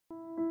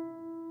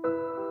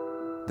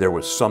There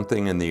was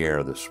something in the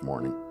air this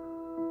morning.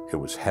 It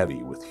was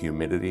heavy with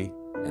humidity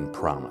and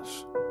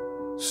promise,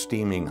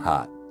 steaming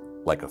hot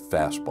like a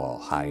fastball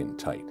high and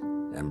tight,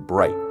 and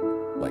bright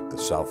like the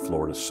South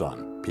Florida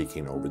sun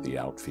peeking over the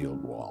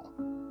outfield wall.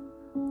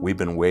 We've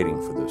been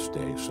waiting for this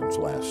day since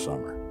last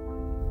summer.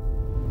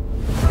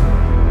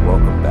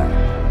 Welcome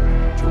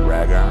back to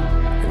Ragarn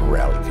and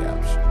Rally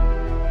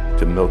Caps,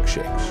 to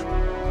milkshakes,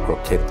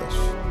 croquetas,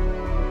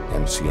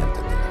 and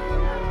siéntate,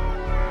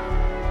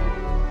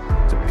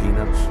 to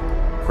peanuts,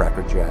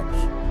 Cracker Jacks,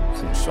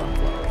 and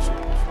sunflower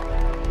seeds.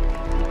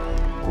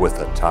 With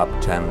a top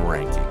 10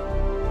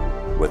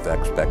 ranking, with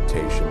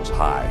expectations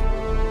high,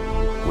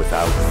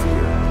 without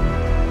fear,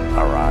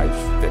 our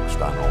eyes fixed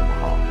on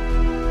Omaha.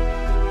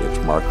 It's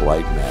Mark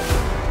Light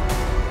Magic,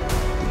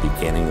 the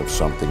beginning of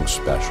something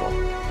special.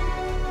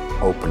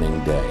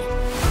 Opening day.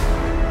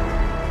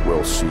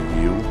 We'll see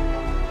you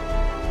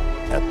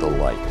at the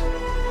light.